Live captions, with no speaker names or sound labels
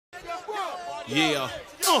Yeah,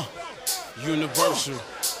 Universal,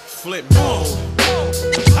 Flipmode.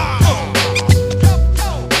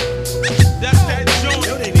 That's that joint.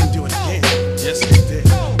 No, they didn't do it again. Yes, they did.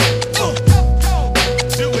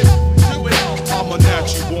 Do it. I'm a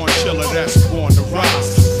natural born killer that's born to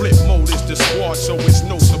rise. Flipmode is the squad, so it's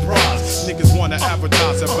no surprise. Niggas wanna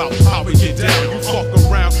advertise about how we get down. You fuck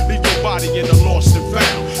around, leave your body in the lost and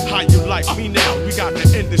found. How you like me now? We got the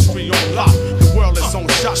industry on lock. The world is on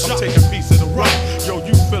shock. I'm taking a piece of the rock. Yo,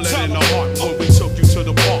 you feel it in the heart when we took you to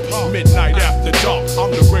the park. Midnight after dark.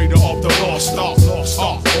 I'm the raider of the lost ark.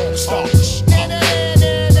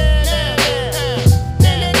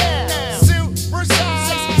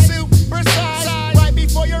 Right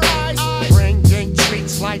before your eyes. Bringing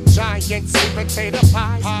treats like giant sweet potato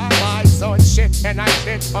pies. Flies on shit and I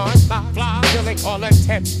shit on fly. Killing all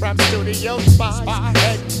intent from studio spies.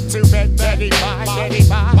 Head to bed, beddie, bye.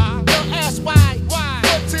 Don't ask why.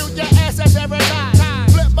 Put to your ass as advertise.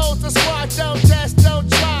 Flipmode's the squad, don't test, don't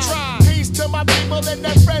try. Peace to my people in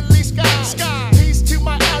the friendly sky. Peace to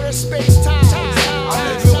my outer space time. I'm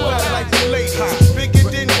living well like the late high. Bigger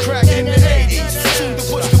than crack in the 80s. Soon to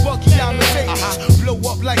push the bucky out Mercedes. Blow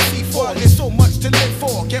up like C4. There's so much to live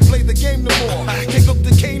for. Can't play the game no more. Can't up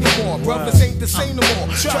the cane no more. Brothers ain't the same no more.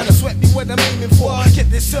 Try to sweat me what I'm aiming for. Get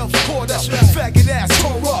themselves caught up. Faggot ass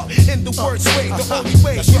tore up. In the worst way, the only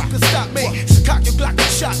way you can stop me. So cock your Glock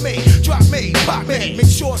and shot me. Drop me, pop me. Make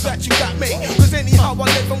sure that you got me. Cause anyhow I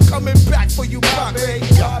live, I'm coming back for you, pop me.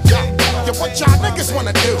 Yo, what y'all niggas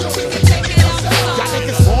wanna do? Y'all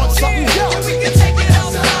niggas want something, yo.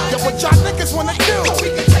 Yo, what y'all niggas wanna do?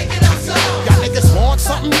 Y'all niggas want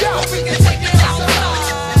something, yo.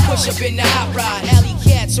 Push up in the hot rod, alley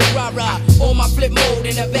cats or rah-rah. On my Flipmode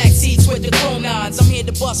in the back seats with the chrome nines. I'm here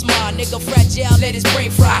to bust my nigga fragile, let his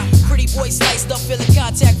brain fry. Pretty boy sliced up, feeling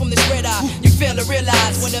contact from this red eye. You fail to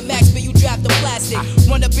realize when the max but you drop the plastic.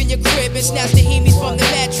 Run up in your crib and snatch the hemis from the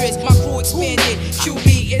mattress. My crew expanded,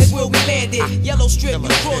 QB is where we landed. Yellow strip,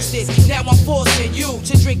 you crossed it. Now I'm forcing you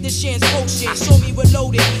to drink the Shan's potion. Show me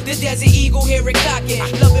reloaded, the Desert Eagle here and cocking.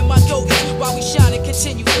 Loving my dotage while we shine and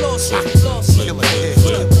continue flossing.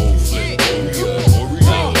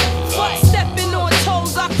 Stepping on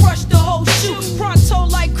toes, I crush the whole shoe. Pronto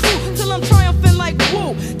like crew, till I'm triumphant like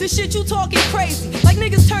woo. This shit you talking crazy, like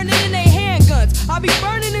niggas turning in they handguns. I be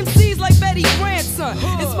burning them seeds like Bettie's grandson.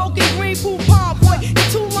 And smoking green poo palm, boy. In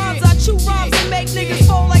 2 lines, I chew rhymes and make niggas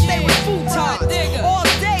fall like they was futons. All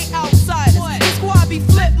day outsiders, this squad be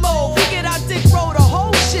Flipmode. We get our dick roll the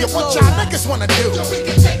whole shit. Yo, what y'all niggas wanna do? Y'all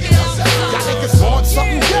niggas want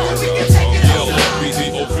something, yo.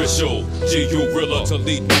 Official G-Gorilla to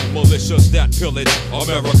lead new militias that pillage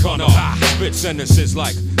Americana. Spit sentences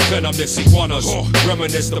like venomous iguanas.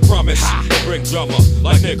 Reminisce the promise to bring drama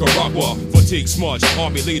like Nicaragua. Fatigue smudge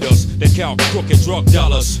army leaders that count crooked drug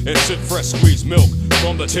dollars and sip fresh squeezed milk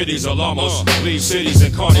from the titties of llamas. Leave cities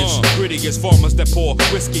in carnage. Gritty as farmers that pour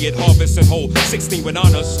whiskey at harvest and hold 16 with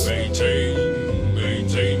honors. Maintain.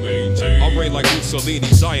 I reign like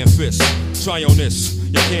Mussolini's iron fist. Try on this.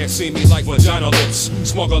 You can't see me like vagina lips.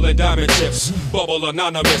 Smuggling diamond chips. Bubble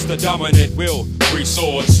anonymous, the dominant will. Free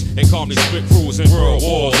swords and calmly split crews in world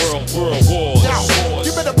wars. World wars. Yo,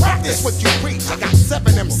 you better practice what you preach. I got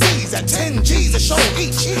 7 MCs at 10 G's a show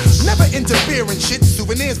each. Never interfering shit.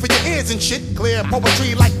 Souvenirs for your ears and shit. Clear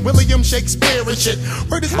poetry like William Shakespeare and shit.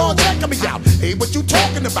 Heard this long checking me out. Hey, what you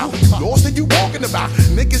talking about? You lost and you walking about.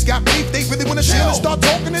 Niggas got beef, they really wanna chill and start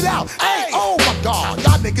talking it out. Hey, oh my God,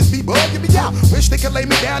 y'all niggas be bugging me out. Wish they could lay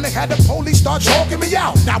me down and had the police start choking me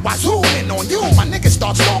out. Now I zoom in on you, my niggas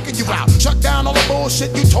start stalking you out. Shut down all the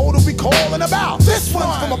bullshit you told us we calling about. This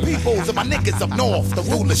one's for my peoples and my niggas up north. The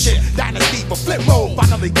rulership dynasty for Flipmode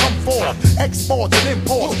finally come forth. Exports and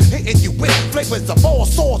imports, hitting you with flavors of all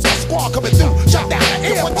sorts. My squad coming through, shut down the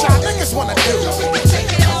air. What y'all niggas wanna do? Y'all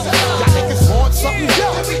niggas want something, yo.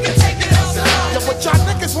 Yo, what y'all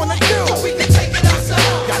niggas wanna do?